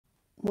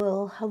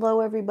Well,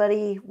 hello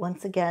everybody.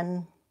 Once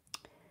again,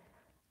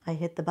 I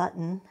hit the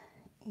button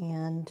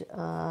and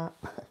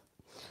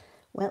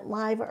went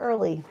live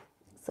early.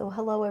 So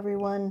hello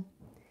everyone.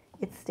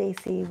 It's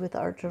Stacy with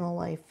Art Journal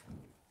Life.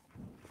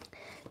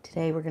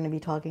 Today we're going to be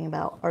talking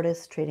about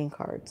artist trading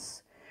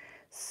cards.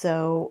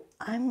 So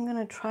I'm going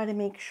to try to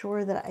make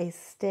sure that I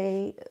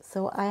stay.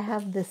 So I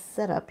have this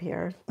setup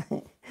here.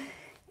 If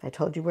I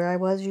told you where I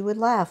was, you would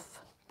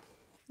laugh.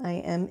 I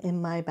am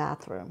in my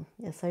bathroom.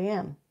 Yes, I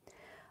am.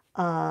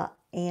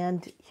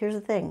 And here's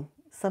the thing.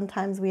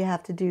 Sometimes we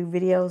have to do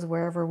videos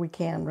wherever we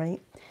can,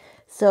 right?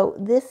 So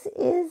this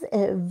is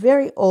a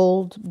very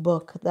old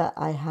book that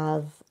I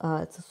have.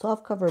 It's a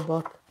softcover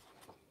book.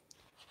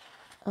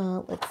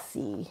 Let's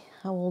see.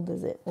 How old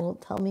is it? Will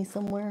it tell me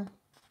somewhere?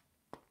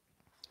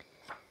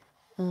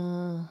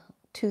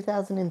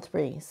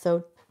 2003.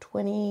 So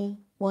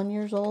 21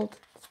 years old.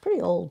 It's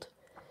pretty old.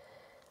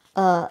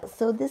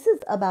 So this is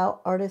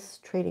about artists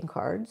trading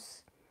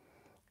cards.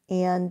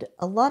 And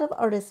a lot of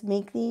artists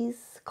make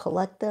these,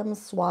 collect them,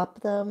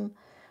 swap them.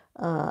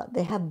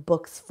 They have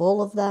books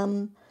full of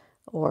them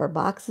or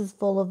boxes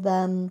full of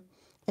them.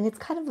 And it's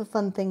kind of a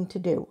fun thing to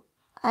do.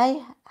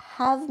 I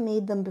have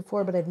made them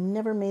before, but I've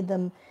never made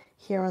them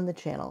here on the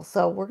channel.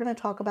 So we're going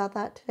to talk about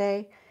that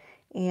today.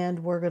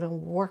 And we're going to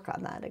work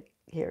on that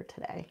here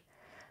today.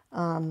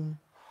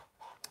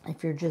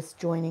 If you're just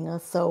joining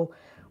us. So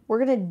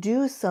we're going to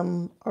do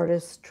some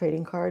artist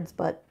trading cards,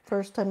 but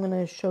first I'm going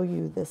to show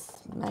you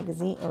this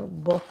magazine or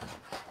book.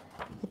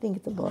 I think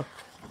it's a book.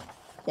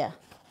 Yeah,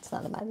 it's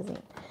not a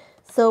magazine.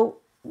 So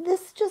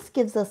this just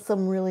gives us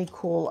some really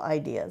cool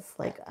ideas.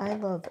 Like I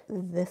love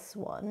this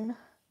one.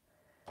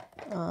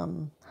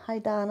 Hi,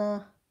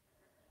 Donna.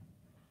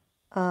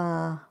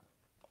 And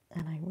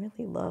I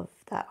really love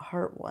that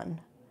heart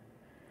one.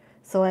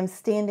 So I'm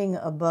standing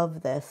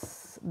above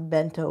this,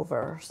 bent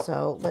over.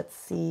 So let's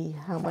see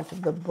how much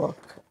of the book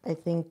I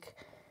think.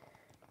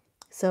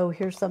 So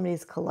here's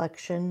somebody's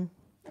collection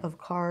of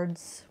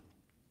cards.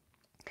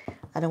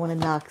 I don't want to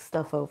knock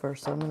stuff over,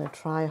 so I'm going to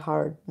try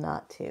hard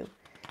not to.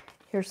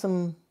 Here's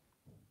some,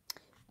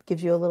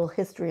 gives you a little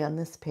history on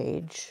this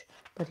page,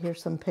 but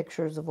here's some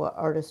pictures of what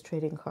artist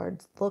trading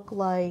cards look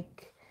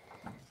like.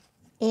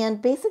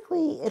 And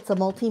basically it's a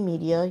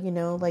multimedia, you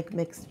know, like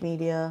mixed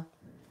media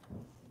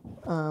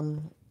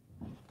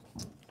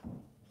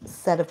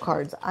set of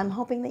cards. I'm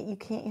hoping that you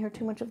can't hear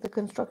too much of the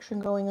construction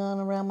going on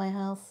around my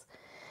house.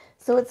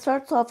 So it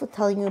starts off with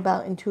telling you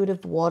about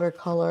intuitive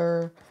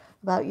watercolor,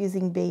 about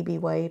using baby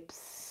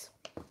wipes.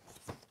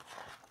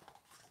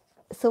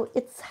 So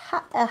it's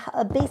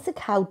a basic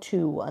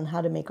how-to on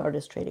how to make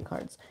artist trading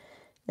cards.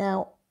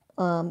 Now,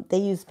 they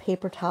use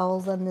paper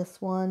towels on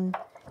this one.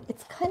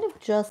 It's kind of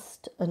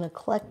just an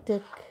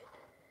eclectic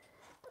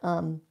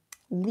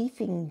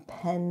leafing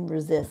pen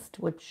resist,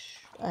 which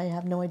I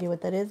have no idea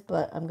what that is,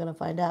 but I'm going to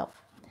find out.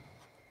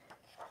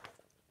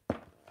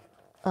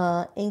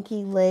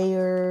 Inky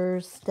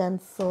layers,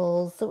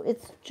 stencils. So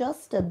it's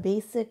just a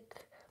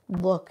basic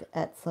look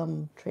at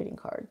some trading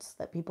cards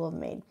that people have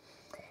made.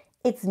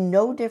 It's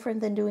no different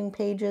than doing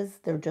pages.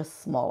 They're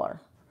just smaller.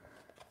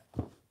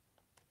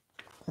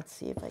 Let's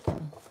see if I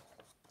can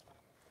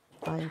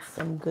find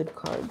some good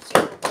cards.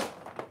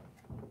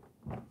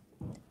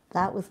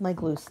 That was my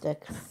glue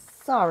stick.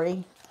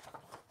 Sorry.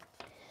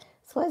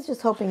 So I was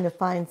just hoping to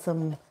find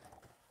some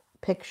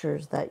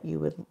pictures that you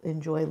would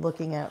enjoy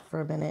looking at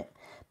for a minute.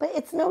 But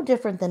it's no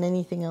different than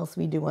anything else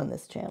we do on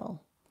this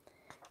channel.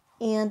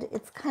 And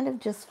it's kind of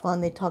just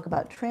fun. They talk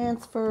about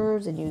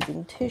transfers and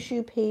using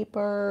tissue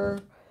paper.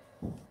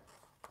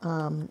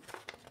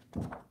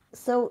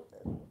 So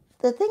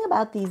the thing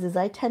about these is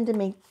I tend to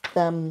make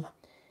them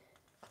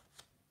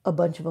a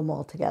bunch of them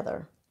all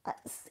together.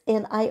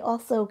 And I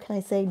also, can I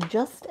say,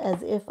 just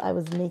as if I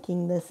was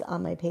making this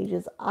on my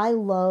pages, I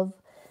love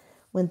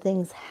when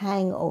things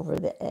hang over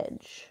the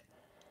edge.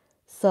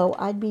 So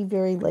I'd be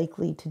very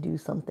likely to do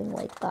something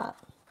like that.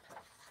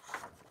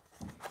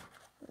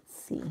 Let's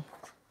see.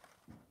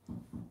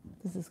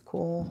 This is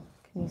cool.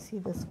 Can you see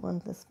this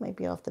one? This might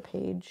be off the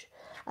page.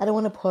 I don't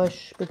want to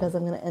push because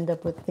I'm going to end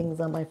up with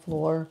things on my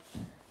floor.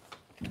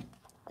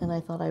 And I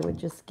thought I would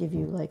just give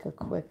you like a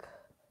quick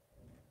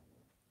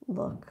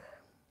look.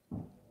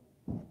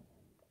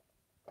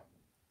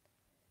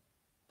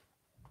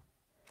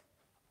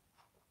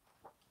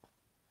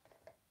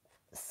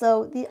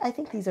 So I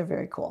think these are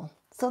very cool.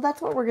 So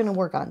that's what we're going to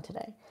work on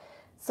today.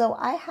 So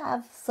I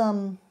have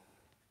some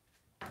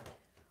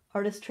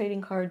artist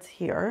trading cards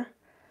here.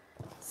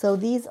 So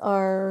these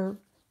are,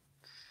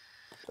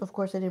 of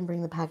course I didn't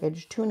bring the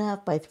package,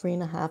 2.5 by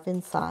 3.5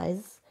 in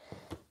size.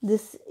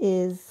 This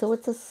is, so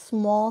it's a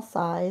small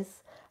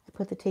size. I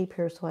put the tape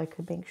here so I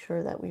could make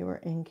sure that we were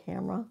in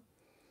camera.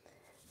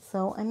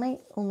 So I might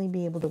only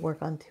be able to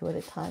work on 2 at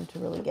a time to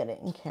really get it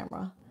in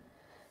camera.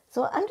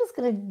 So I'm just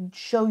going to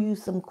show you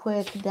some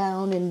quick,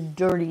 down and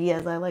dirty,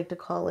 as I like to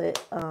call it,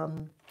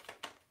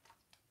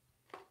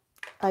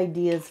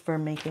 ideas for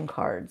making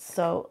cards.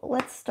 So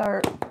let's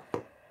start.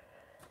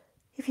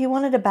 If you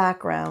wanted a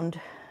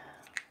background,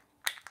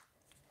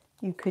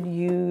 You could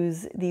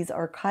use these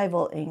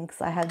archival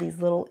inks. I have these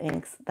little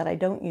inks that I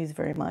don't use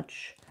very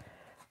much.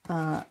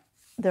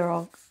 They're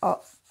all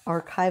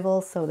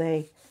archival, so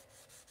they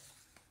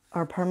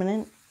are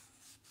permanent.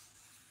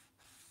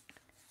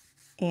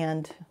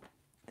 And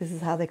this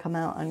is how they come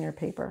out on your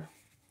paper.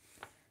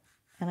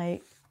 And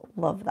I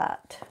love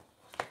that.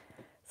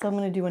 So I'm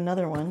going to do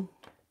another one.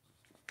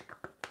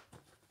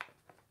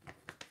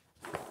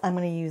 I'm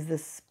going to use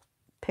this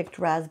picked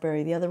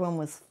raspberry. The other one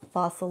was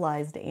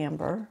fossilized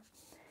amber.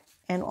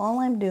 And all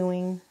I'm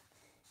doing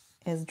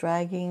is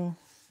dragging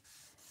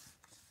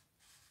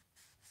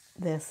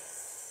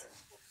this.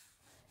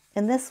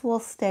 And this will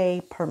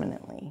stay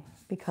permanently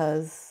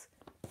because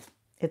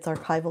it's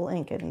archival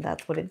ink and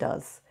that's what it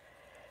does.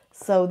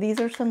 So these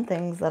are some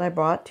things that I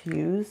brought to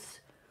use.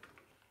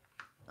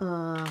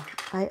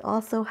 I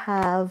also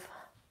have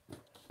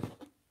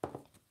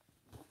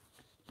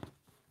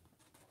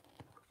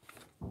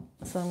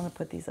so I'm going to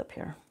put these up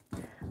here.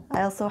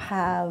 I also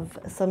have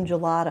some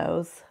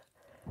gelatos.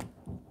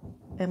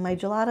 And my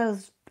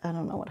gelatos, I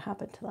don't know what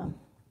happened to them.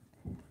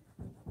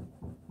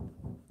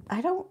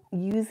 I don't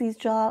use these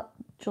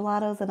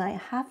gelatos, and I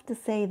have to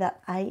say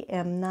that I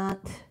am not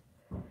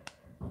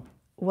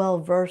well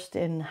versed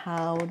in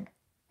how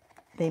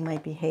they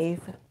might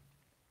behave.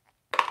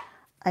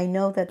 I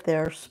know that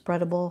they're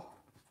spreadable.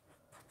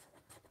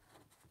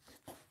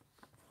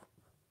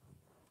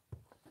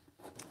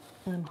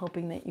 And I'm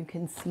hoping that you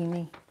can see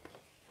me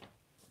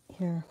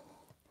here.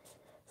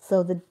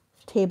 So the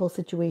table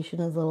situation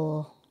is a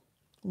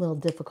little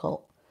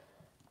difficult.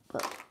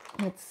 But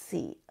let's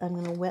see. I'm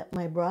going to wet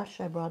my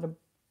brush. I brought a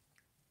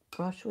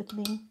brush with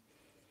me.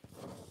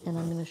 And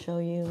I'm going to show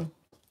you.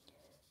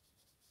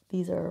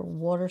 These are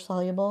water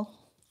soluble.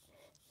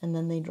 And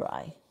then they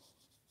dry.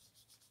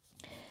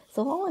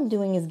 So all I'm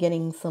doing is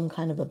getting some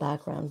kind of a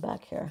background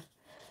back here.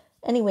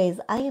 Anyways,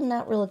 I am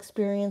not real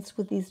experienced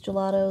with these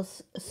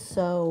gelatos,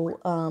 so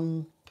I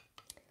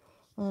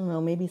don't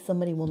know, maybe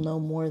somebody will know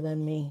more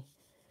than me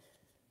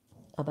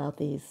about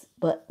these.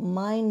 But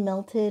mine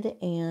melted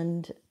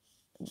and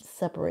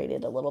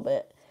separated a little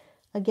bit.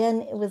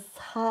 Again, it was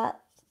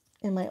hot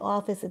in my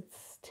office.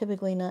 It's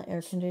typically not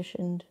air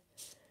conditioned,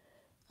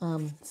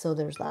 so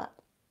there's that.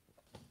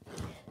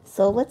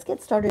 So let's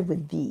get started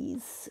with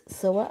these.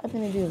 So what I'm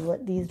going to do is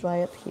let these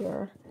dry up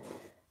here.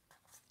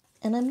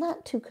 And I'm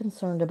not too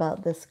concerned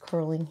about this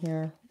curling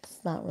here.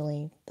 It's not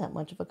really that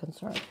much of a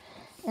concern.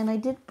 And I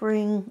did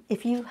bring,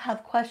 if you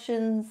have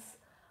questions,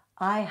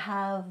 I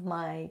have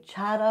my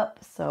chat up,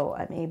 so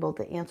I'm able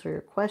to answer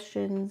your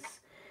questions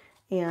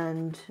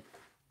and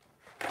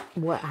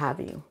what have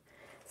you.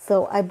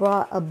 So I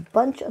brought a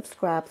bunch of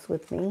scraps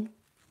with me.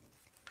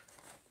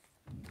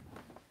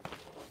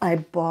 I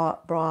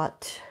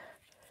brought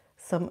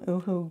some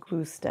Uhu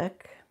glue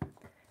stick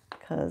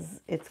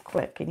because it's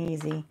quick and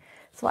easy.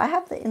 So I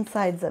have the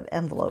insides of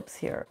envelopes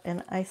here,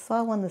 and I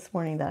saw one this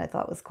morning that I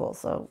thought was cool.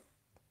 So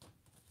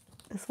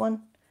this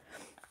one.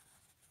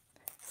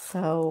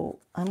 So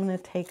I'm going to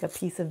take a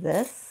piece of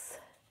this,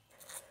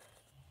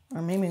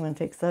 or maybe I'm going to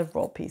take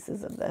several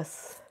pieces of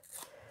this.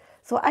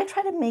 So I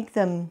try to make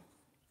them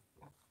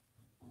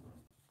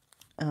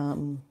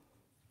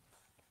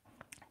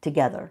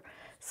together.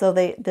 So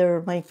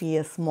there might be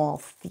a small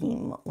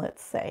theme,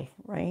 let's say,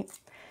 right?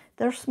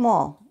 They're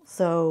small,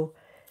 so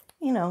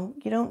you know,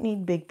 you don't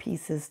need big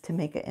pieces to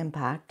make an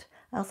impact.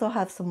 I also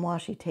have some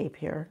washi tape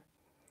here,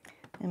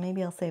 and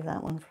maybe I'll save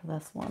that one for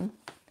this one.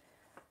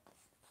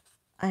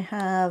 I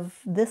have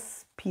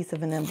this piece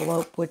of an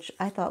envelope, which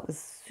I thought was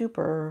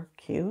super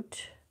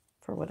cute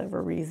for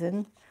whatever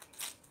reason.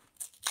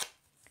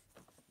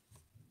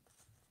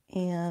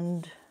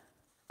 And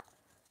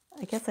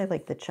I guess I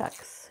like the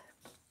checks.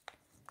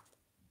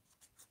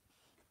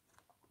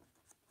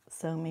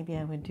 So maybe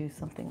I would do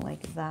something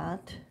like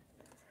that.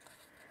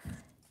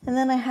 And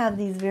then I have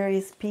these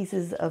various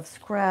pieces of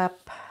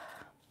scrap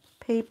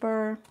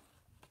paper.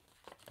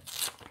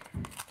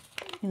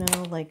 You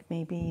know, like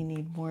maybe you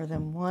need more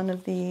than one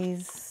of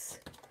these.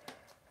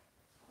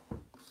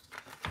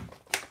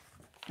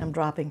 I'm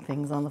dropping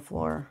things on the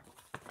floor.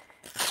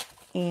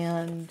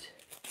 And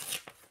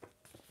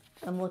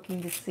I'm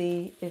looking to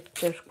see if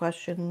there's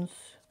questions.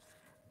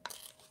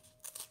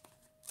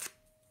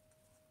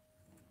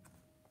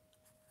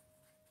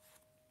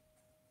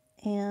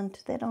 And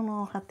they don't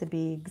all have to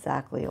be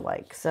exactly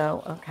alike.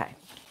 So, okay.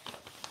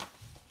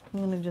 I'm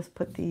going to just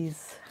put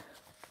these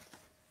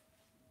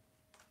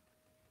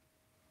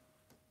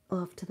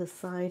off to the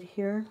side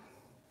here.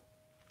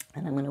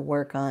 And I'm going to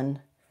work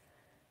on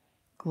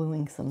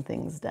gluing some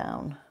things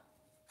down.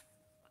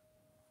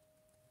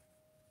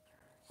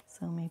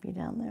 So maybe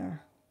down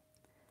there.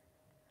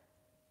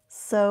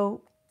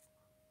 So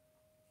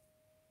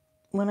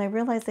when I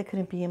realized I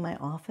couldn't be in my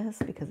office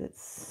because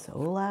it's so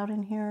loud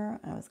in here,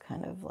 I was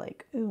kind of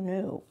like, ooh,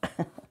 no.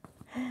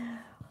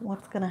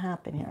 What's going to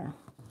happen here?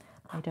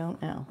 I don't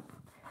know.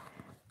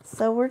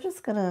 So we're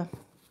just going to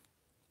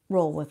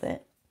roll with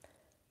it.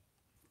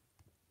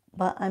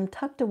 But I'm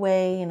tucked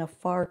away in a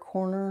far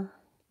corner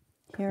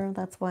here.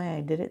 That's why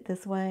I did it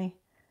this way.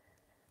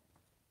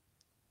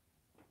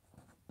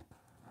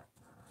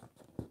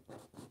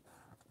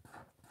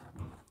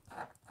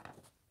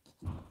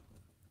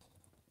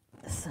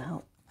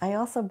 I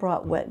also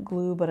brought wet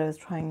glue, but I was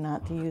trying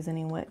not to use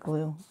any wet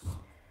glue.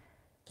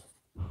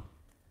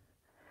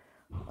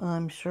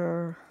 I'm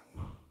sure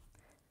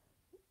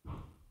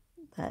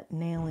that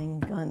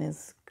nailing gun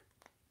is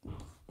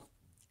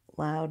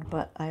loud,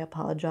 but I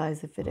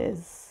apologize if it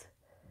is.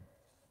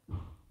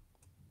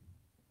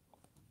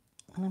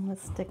 And I'm going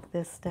to stick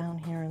this down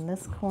here in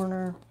this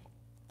corner.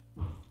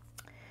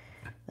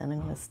 Then I'm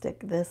going to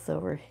stick this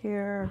over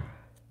here.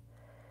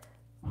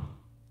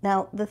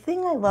 Now, the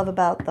thing I love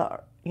about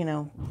the,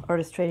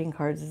 artist trading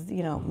cards is,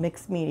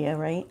 mixed media,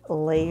 right?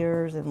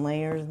 Layers and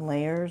layers and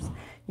layers.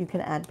 You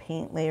can add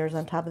paint layers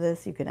on top of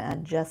this. You can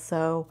add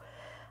gesso.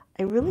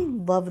 I really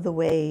love the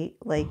way,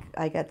 like,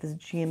 I got this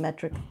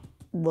geometric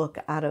look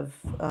out of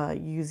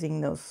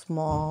using those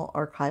small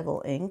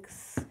archival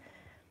inks.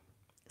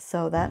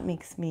 So that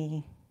makes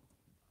me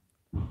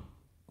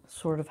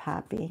sort of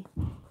happy.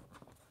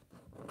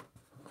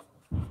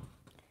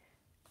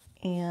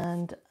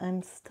 And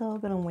I'm still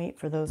going to wait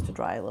for those to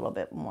dry a little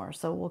bit more.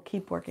 So we'll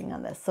keep working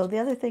on this. So the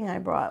other thing I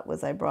brought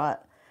was I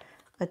brought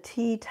a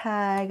tea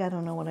tag. I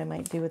don't know what I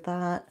might do with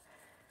that.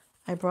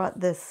 I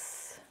brought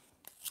this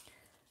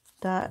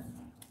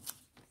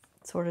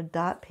sort of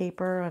dot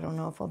paper. I don't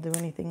know if I'll do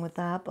anything with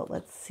that, but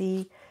let's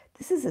see.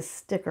 This is a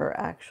sticker,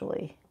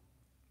 actually.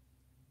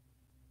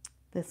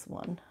 This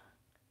one,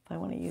 if I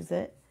want to use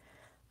it.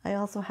 I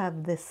also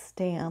have this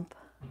stamp.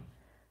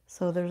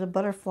 So there's a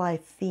butterfly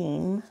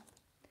theme.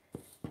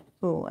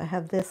 Ooh, I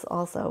have this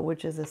also,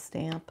 which is a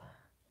stamp.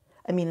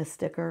 I mean a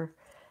sticker.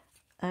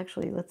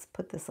 Actually, let's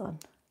put this on.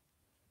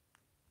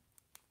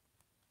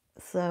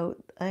 So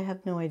I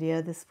have no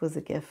idea. This was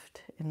a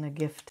gift in a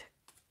gift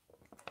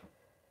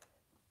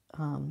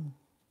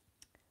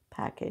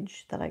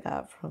package that I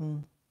got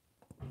from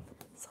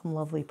some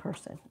lovely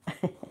person.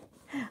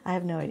 I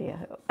have no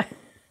idea who.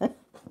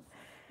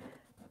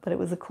 But it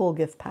was a cool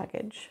gift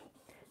package.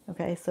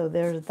 Okay, so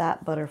there's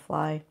that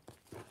butterfly.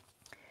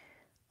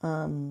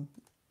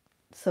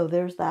 So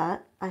there's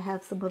that. I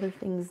have some other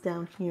things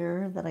down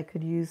here that I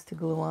could use to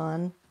glue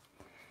on.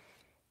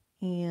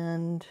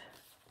 And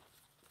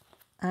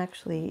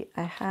actually,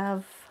 I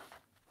have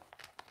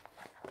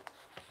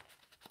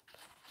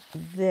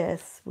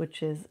this,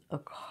 which is a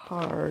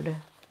card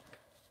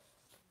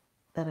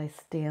that I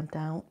stamped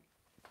out.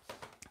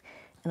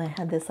 And I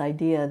had this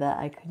idea that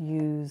I could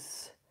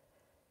use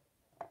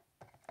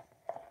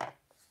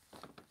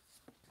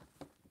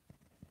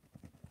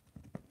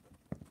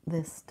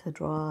this to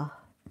draw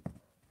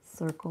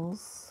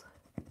circles.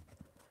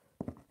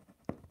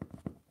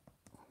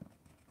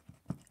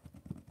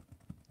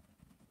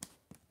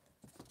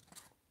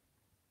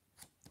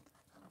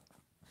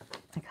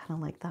 I kind of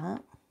like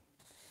that.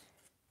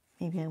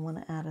 Maybe I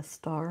want to add a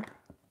star.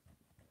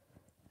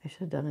 I should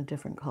have done a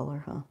different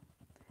color, huh?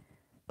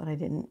 But I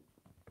didn't.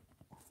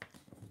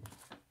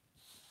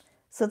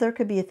 So there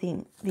could be a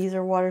theme. These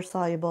are water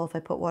soluble. If I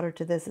put water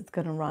to this, it's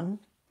going to run.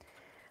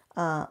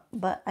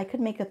 But I could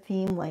make a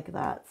theme like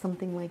that,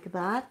 something like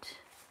that,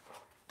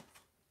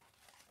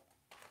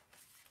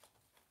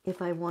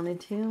 if I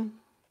wanted to.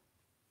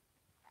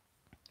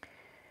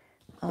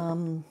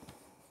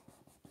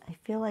 I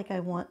feel like I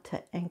want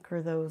to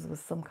anchor those with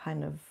some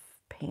kind of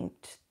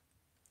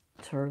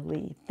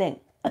painterly thing.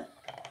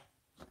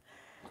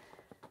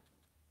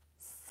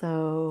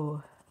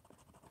 So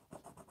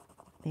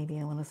maybe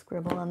I want to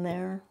scribble on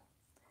there.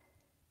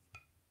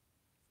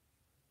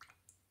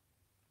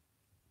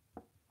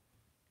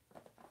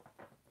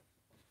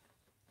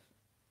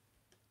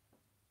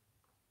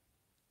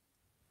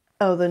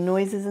 Oh, the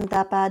noise isn't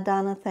that bad,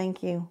 Donna.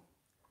 Thank you.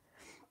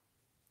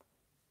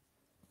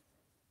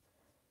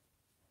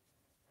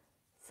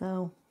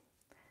 So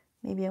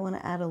maybe I want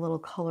to add a little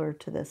color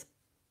to this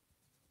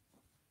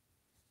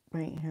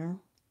right here.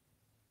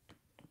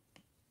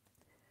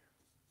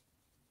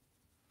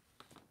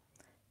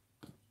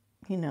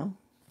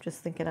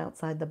 Just thinking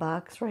outside the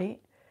box, right?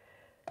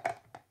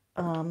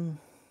 And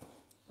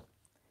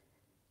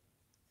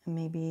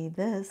maybe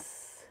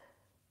this.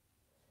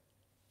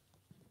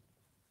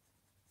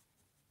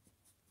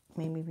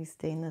 Maybe we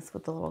stain this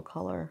with a little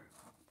color.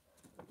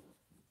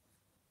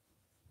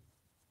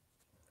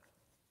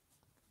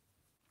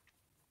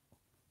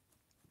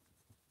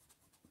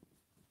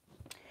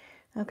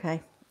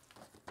 Okay.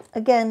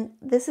 Again,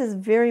 this is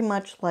very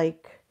much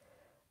like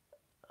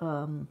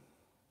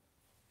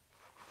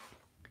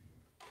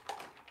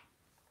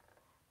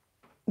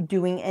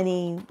doing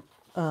any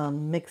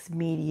mixed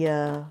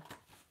media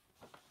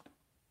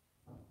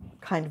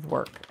kind of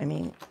work. I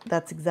mean,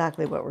 that's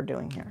exactly what we're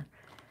doing here.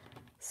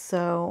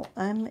 So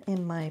I'm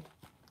in my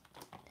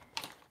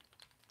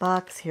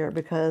box here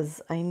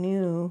because I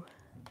knew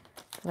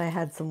that I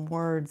had some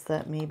words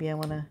that maybe I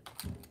want to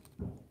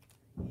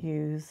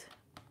use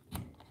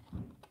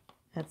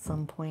at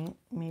some point.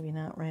 Maybe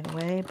not right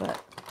away,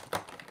 but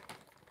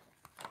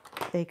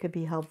they could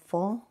be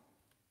helpful.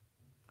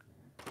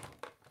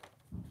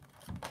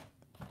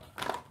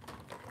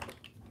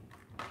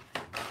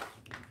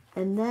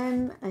 And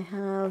then I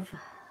have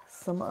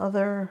some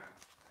other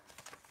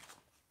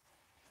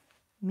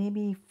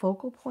maybe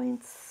focal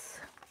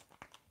points.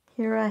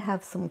 Here I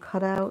have some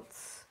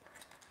cutouts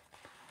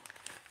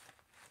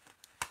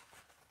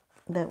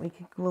that we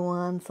could glue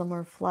on. Some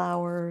are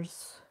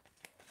flowers.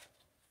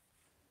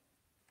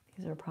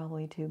 These are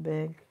probably too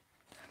big.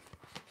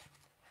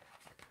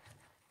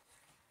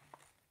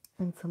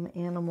 And some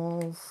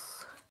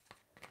animals.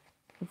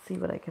 Let's see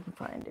what I can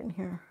find in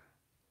here.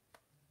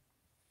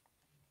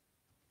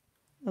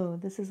 Oh,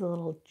 this is a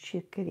little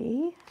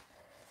chickadee.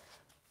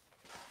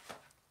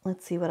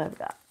 Let's see what I've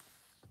got.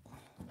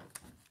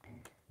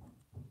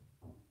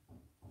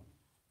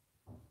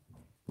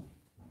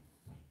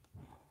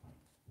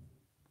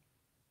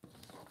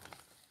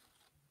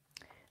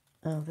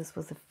 Oh, this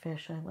was a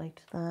fish. I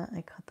liked that.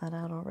 I cut that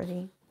out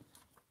already.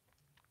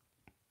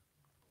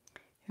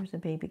 Here's a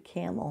baby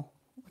camel,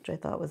 which I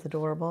thought was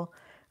adorable.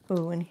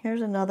 Ooh, and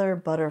here's another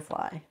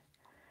butterfly.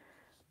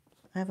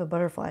 I have a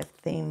butterfly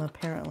theme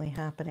apparently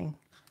happening.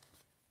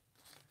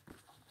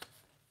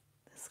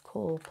 This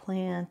cool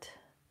plant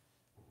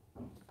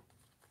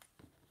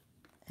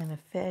and a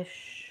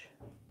fish.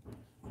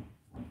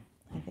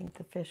 I think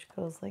the fish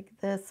goes like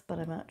this, but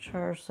I'm not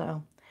sure,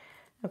 so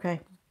okay.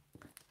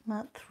 I'm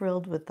not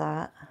thrilled with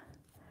that.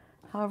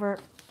 However,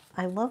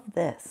 I love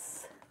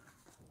this.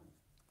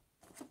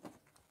 I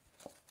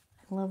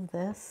love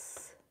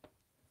this.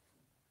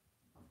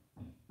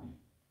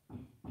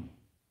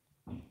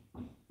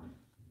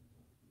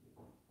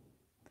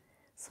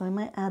 So I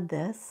might add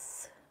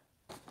this.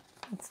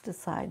 Let's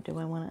decide, do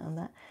I want to add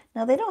that?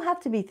 Now they don't have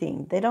to be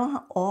themed. They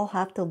don't all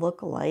have to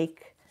look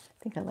alike.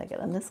 I think I like it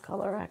on this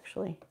color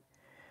actually.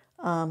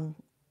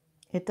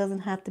 It doesn't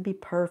have to be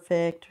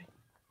perfect,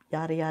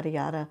 yada, yada,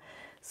 yada.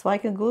 So I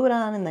could glue it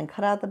on and then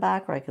cut out the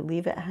back, or I could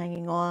leave it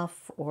hanging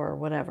off or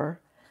whatever.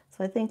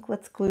 So I think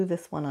let's glue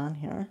this one on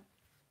here.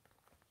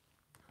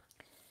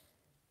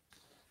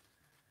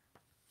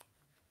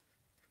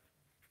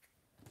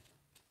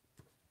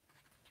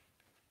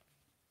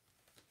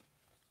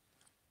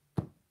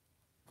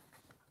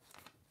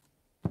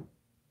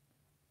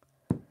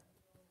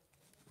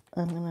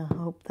 I'm going to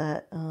hope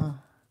that...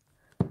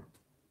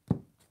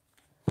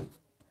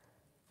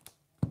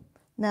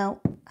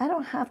 Now, I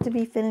don't have to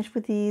be finished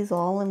with these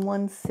all in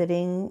one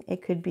sitting.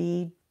 It could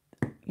be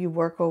you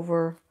work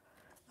over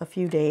a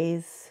few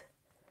days.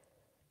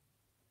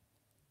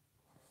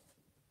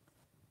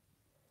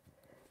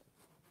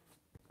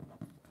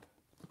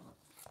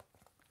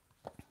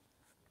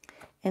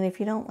 And if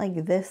you don't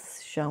like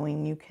this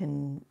showing, you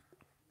can,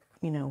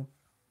 you know,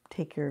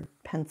 take your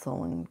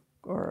pencil and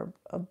or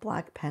a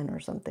black pen or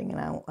something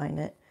and outline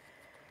it.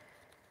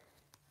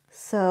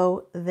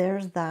 So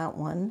there's that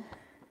one.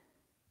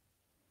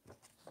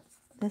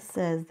 This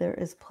says, there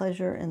is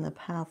pleasure in the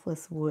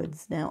pathless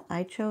woods. Now,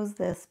 I chose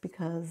this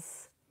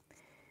because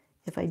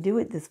if I do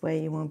it this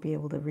way, you won't be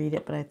able to read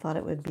it, but I thought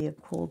it would be a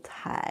cool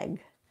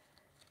tag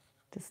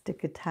to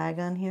stick a tag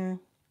on here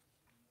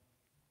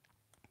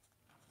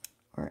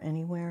or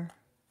anywhere.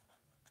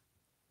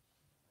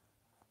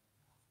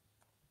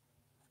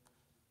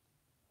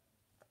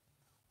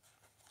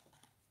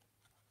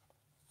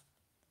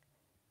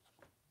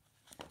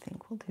 I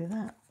think we'll do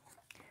that.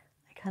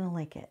 I kind of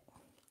like it.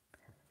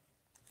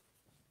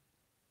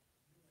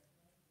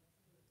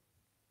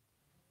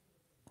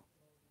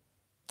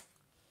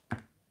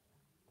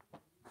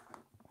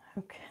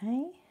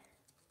 Okay.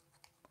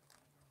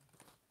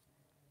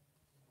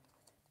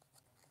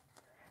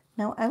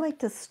 Now I like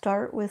to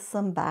start with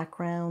some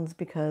backgrounds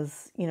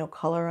because, you know,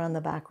 color on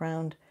the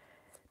background,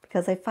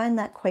 because I find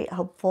that quite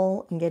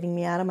helpful in getting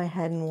me out of my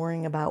head and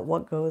worrying about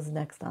what goes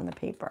next on the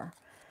paper.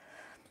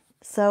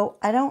 So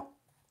I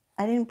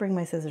didn't bring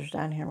my scissors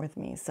down here with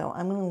me, so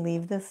I'm going to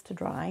leave this to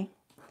dry.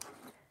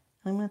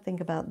 I'm going to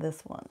think about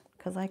this one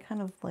because I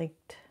kind of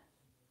liked...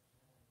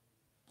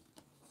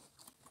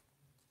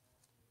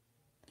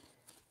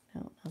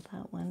 No, not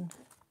that one.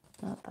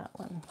 Not that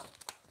one.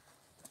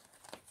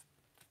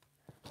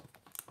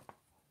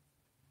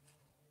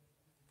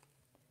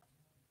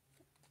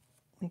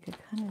 We could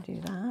kind of do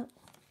that.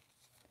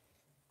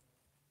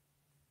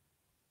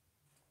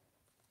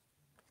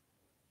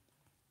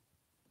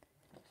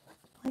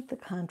 I like the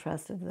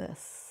contrast of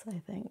this, I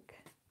think.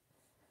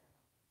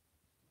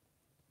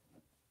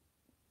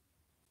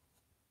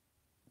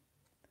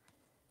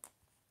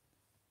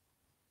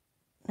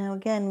 Now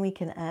again, we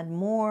can add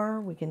more,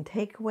 we can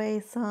take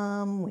away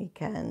some, we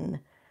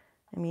can,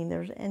 I mean,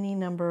 there's any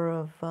number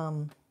of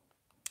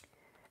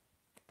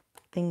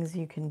things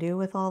you can do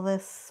with all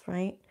this,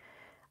 right?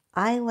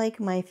 I like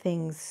my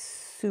things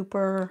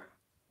super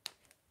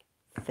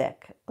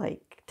thick,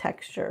 like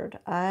textured.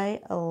 I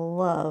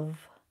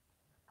love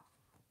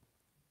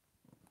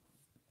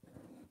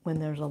when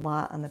there's a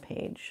lot on the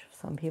page.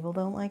 Some people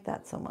don't like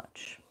that so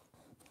much.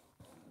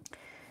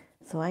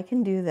 So I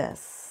can do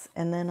this,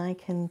 and then I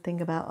can think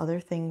about other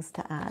things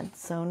to add.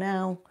 So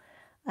now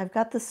I've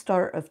got the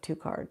start of 2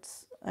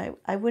 cards.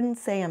 I wouldn't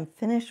say I'm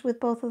finished with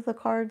both of the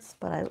cards,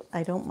 but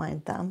I don't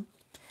mind them.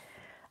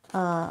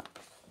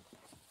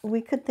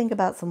 We could think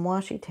about some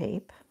washi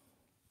tape.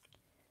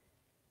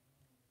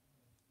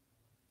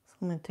 So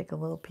I'm going to take a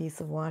little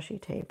piece of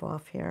washi tape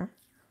off here.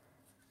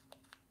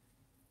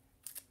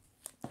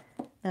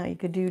 Now you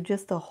could do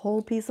just a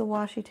whole piece of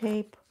washi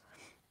tape,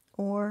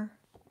 or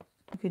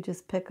you could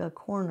just pick a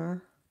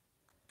corner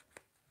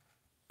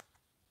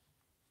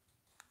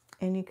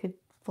and you could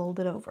fold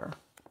it over.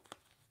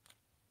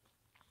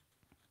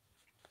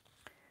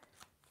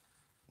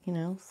 You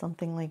know,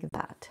 something like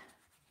that.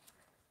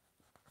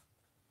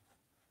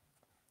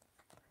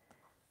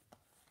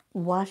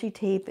 Washi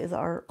tape is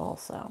art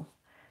also.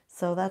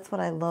 So that's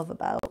what I love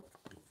about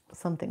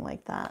something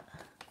like that.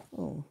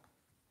 Ooh.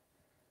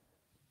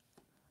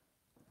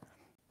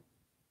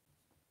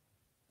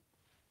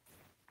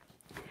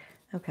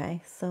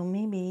 Okay, so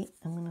maybe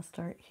I'm going to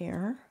start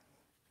here.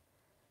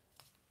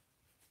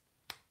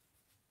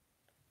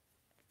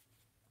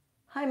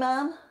 Hi,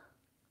 Mom.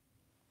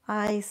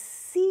 I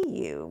see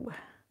you.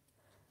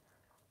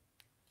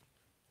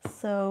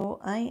 So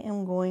I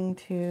am going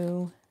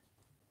to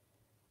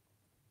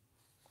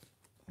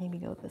maybe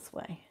go this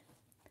way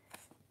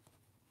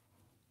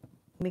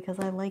because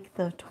I like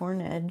the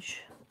torn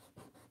edge.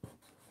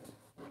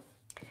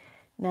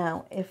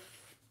 Now, if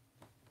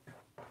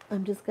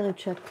I'm just going to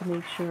check to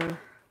make sure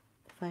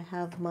if I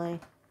have my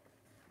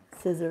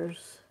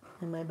scissors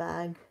in my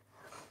bag,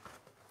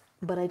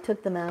 but I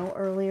took them out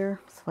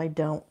earlier, so I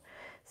don't.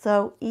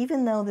 So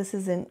even though this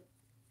isn't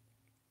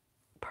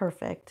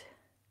perfect,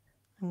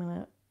 I'm going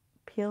to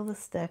peel the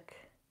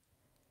stick.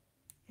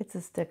 It's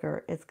a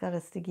sticker. It's got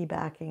a sticky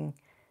backing,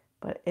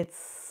 but it's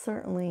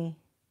certainly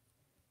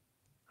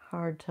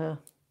hard to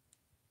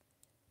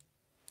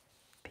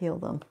peel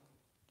them.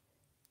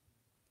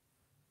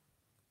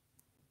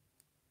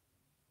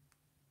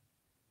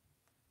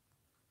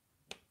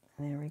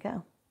 There we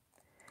go.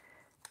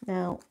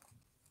 Now,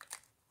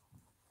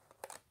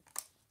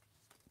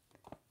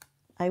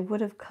 I would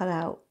have cut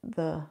out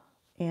the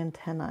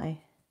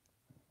antennae.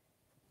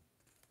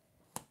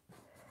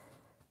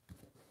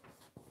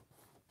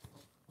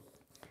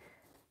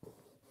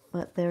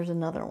 But there's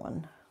another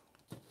one.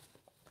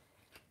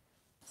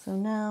 So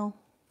now,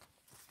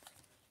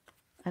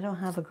 I don't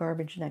have a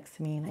garbage next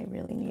to me and I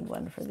really need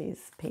one for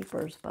these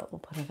papers, but we'll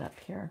put it up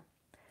here.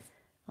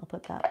 I'll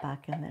put that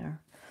back in there.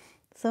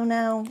 So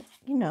now,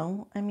 you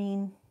know, I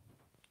mean,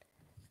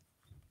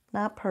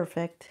 not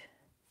perfect,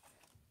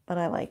 but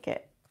I like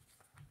it.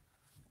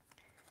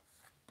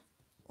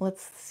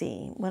 Let's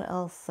see, what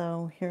else?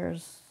 So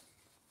here's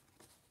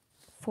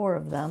 4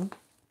 of them.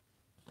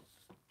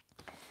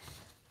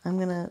 I'm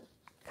gonna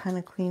kind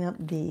of clean up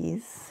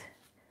these.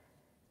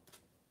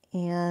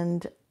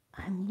 And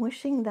I'm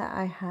wishing that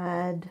I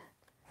had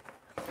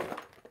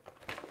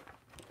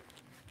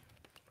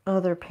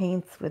other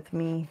paints with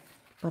me,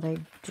 but I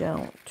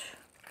don't.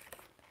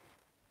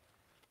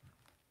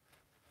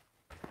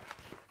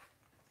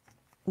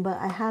 But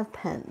I have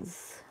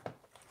pens.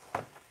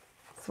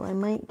 So I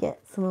might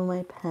get some of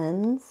my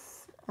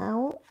pens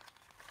out.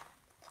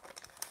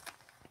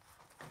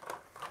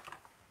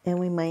 And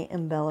we might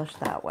embellish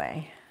that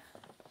way.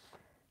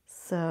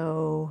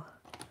 So,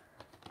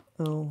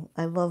 oh,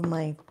 I love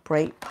my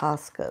bright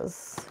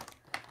Poscas.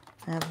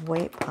 I have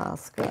white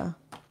Posca.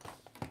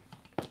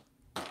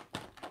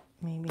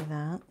 Maybe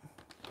that.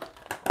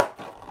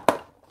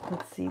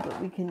 Let's see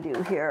what we can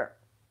do here.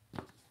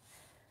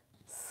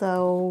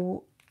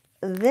 So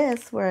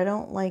this, where I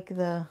don't like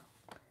the,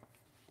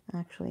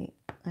 actually,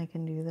 I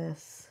can do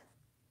this.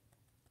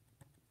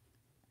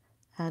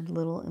 Add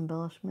little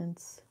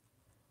embellishments.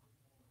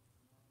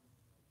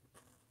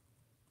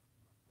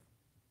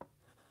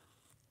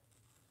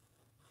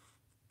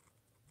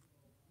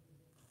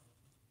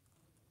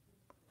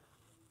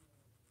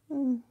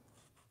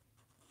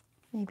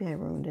 Maybe I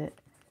ruined it,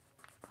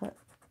 but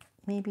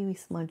maybe we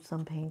smudge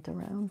some paint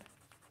around.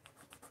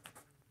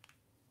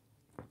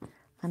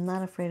 I'm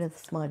not afraid of the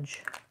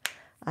smudge.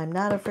 I'm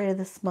not afraid of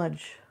the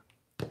smudge.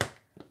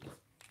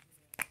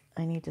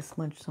 I need to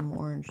smudge some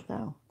orange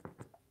though.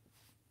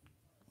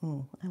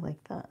 I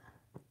like that.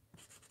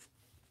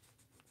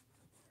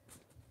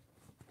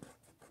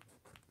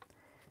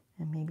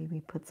 And maybe we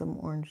put some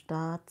orange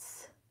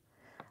dots.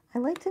 I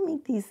like to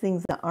make these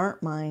things that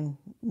aren't mine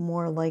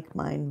more like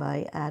mine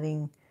by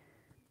adding,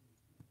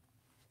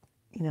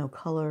 you know,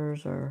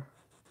 colors or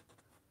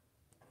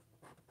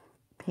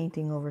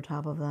painting over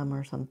top of them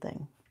or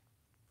something.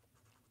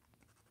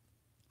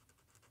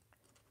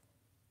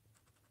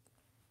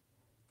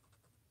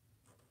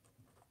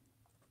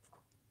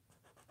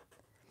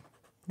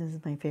 This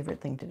is my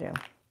favorite thing to do.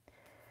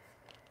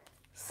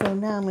 So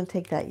now I'm going to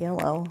take that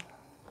yellow.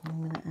 I'm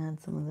going to add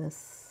some of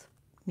this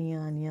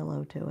neon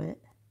yellow to it.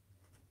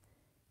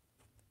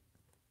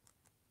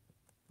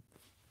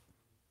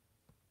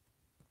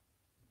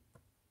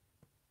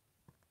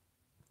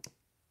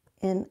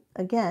 And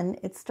again,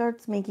 it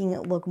starts making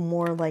it look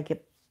more like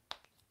it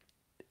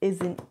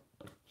isn't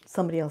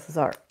somebody else's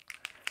art,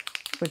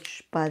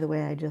 which, by the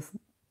way, I just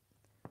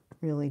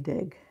really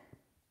dig.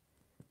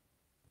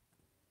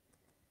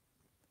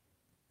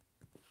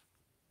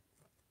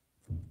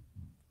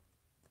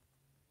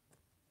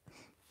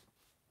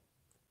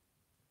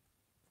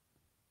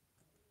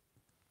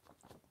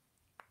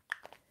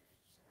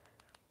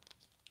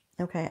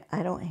 Okay,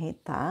 I don't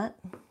hate that.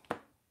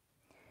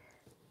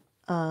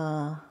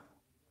 Now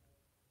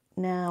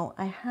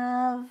I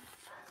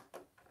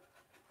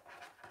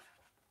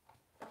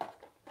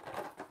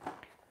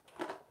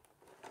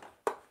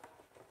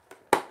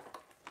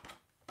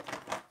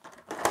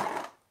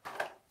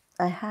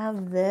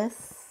have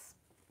this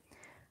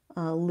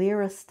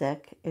Lyra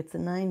stick. It's a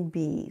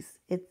 9Bs.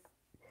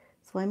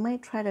 So I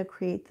might try to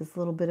create this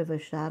little bit of a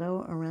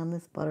shadow around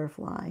this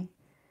butterfly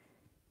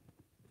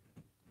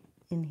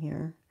in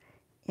here.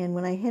 And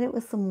when I hit it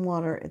with some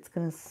water, it's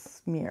going to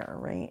smear,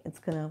 right? It's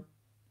going to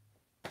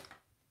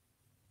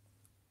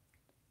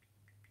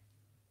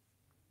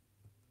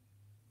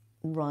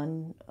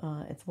run.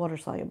 It's water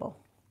soluble.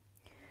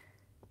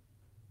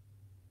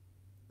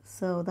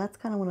 So that's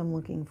kind of what I'm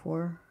looking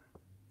for.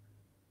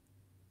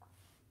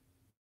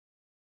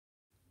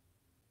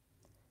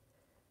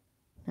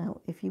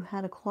 Now, if you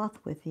had a cloth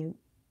with you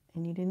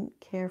and you didn't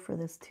care for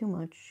this too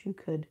much, you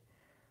could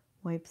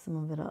wipe some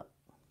of it up.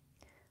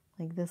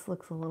 Like this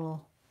looks a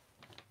little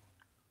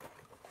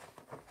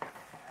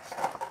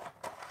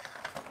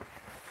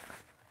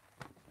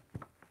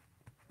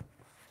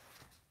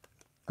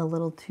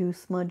too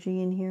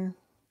smudgy in here,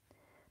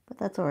 but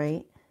that's all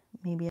right.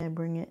 Maybe I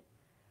bring it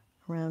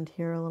around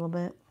here a little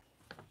bit.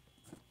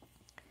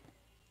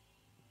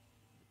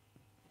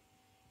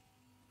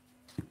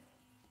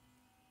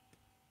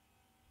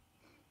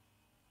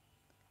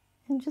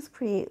 And just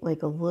create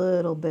like a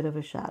little bit of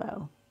a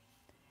shadow.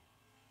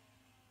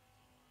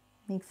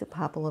 Makes it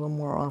pop a little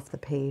more off the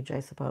page, I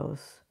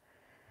suppose.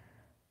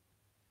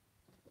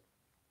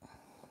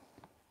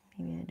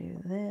 Maybe I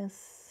do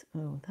this.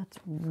 Oh, that's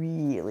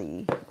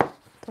really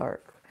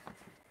dark.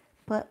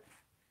 But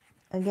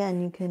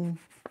again, you can,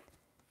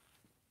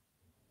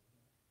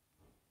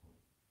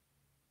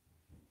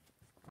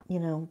 you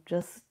know,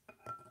 just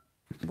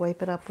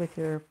wipe it up with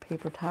your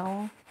paper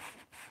towel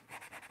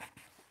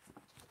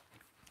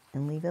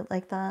and leave it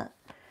like that.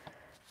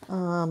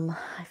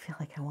 I feel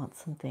like I want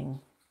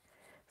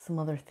some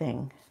other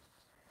thing.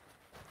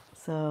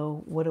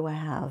 So what do I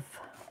have?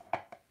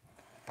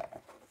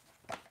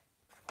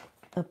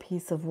 A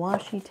piece of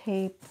washi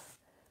tape.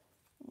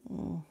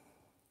 No,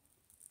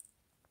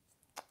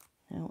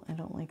 I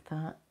don't like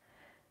that.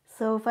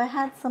 So if I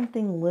had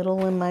something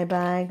little in my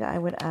bag, I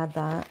would add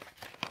that.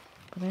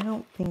 But I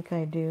don't think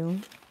I do.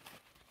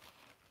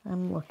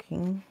 I'm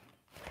looking.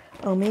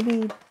 Oh,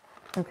 maybe,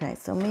 okay,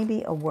 so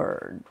maybe a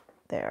word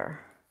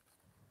there.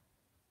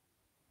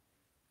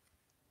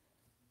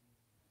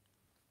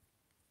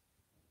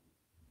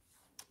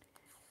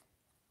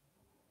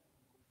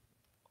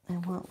 I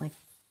want like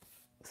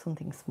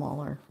something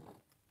smaller.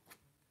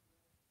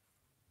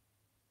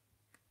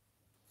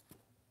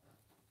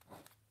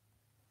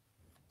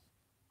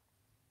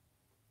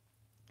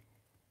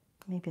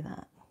 Maybe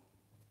that.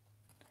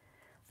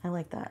 I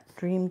like that.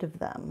 Dreamed of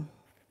them.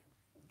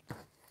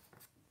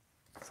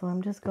 So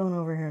I'm just going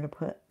over here to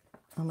put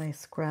on my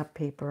scrap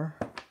paper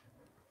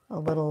a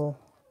little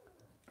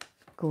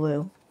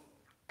glue.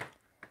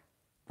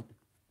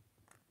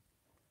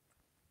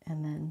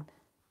 And then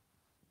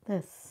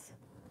this.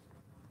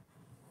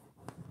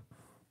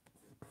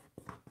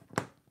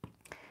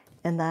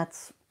 And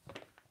that's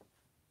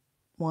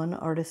one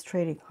artist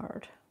trading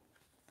card.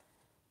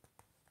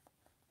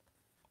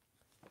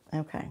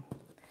 Okay.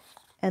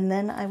 And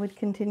then I would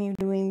continue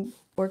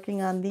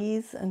working on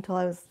these until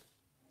I was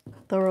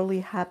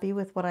thoroughly happy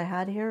with what I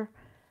had here.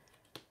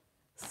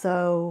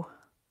 So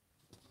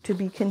to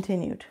be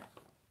continued.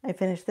 I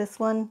finished this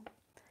one.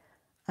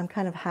 I'm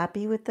kind of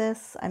happy with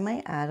this. I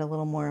might add a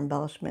little more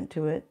embellishment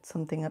to it,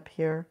 something up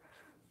here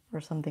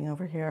or something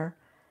over here.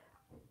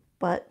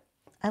 But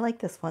I like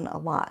this one a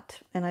lot,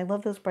 and I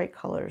love those bright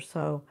colors,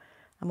 so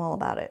I'm all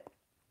about it.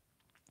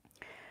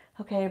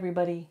 Okay,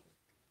 everybody,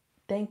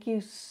 thank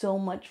you so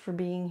much for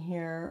being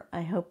here.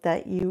 I hope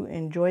that you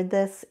enjoyed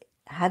this.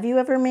 Have you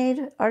ever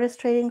made artist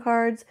trading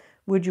cards?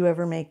 Would you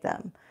ever make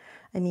them?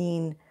 I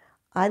mean,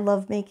 I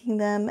love making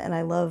them and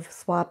I love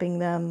swapping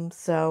them,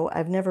 so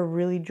I've never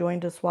really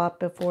joined a swap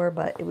before,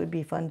 but it would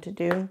be fun to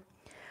do.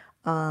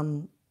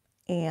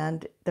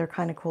 And they're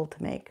kind of cool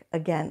to make.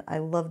 Again, I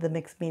love the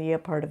mixed media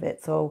part of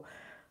it, so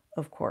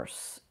of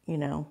course, you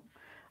know.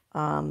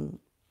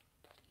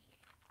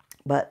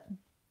 But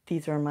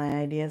these are my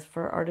ideas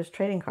for artist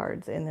trading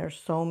cards, and there's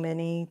so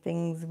many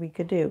things we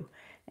could do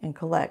and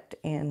collect,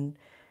 and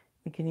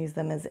we can use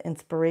them as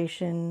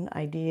inspiration,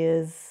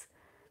 ideas,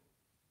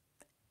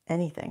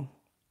 anything.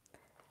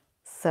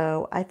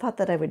 So I thought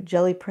that I would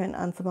jelly print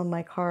on some of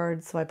my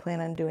cards, so I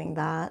plan on doing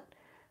that.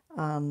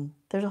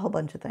 There's a whole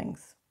bunch of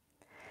things.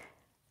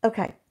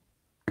 Okay,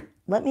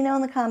 let me know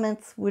in the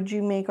comments, would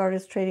you make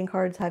artist trading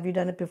cards? Have you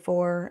done it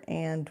before?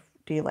 And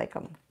do you like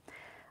them?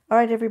 All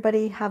right,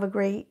 everybody, have a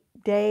great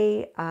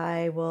day.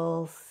 I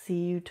will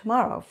see you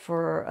tomorrow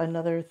for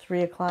another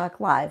 3 o'clock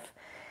live.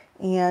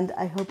 And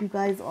I hope you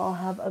guys all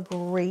have a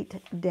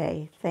great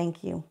day.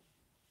 Thank you.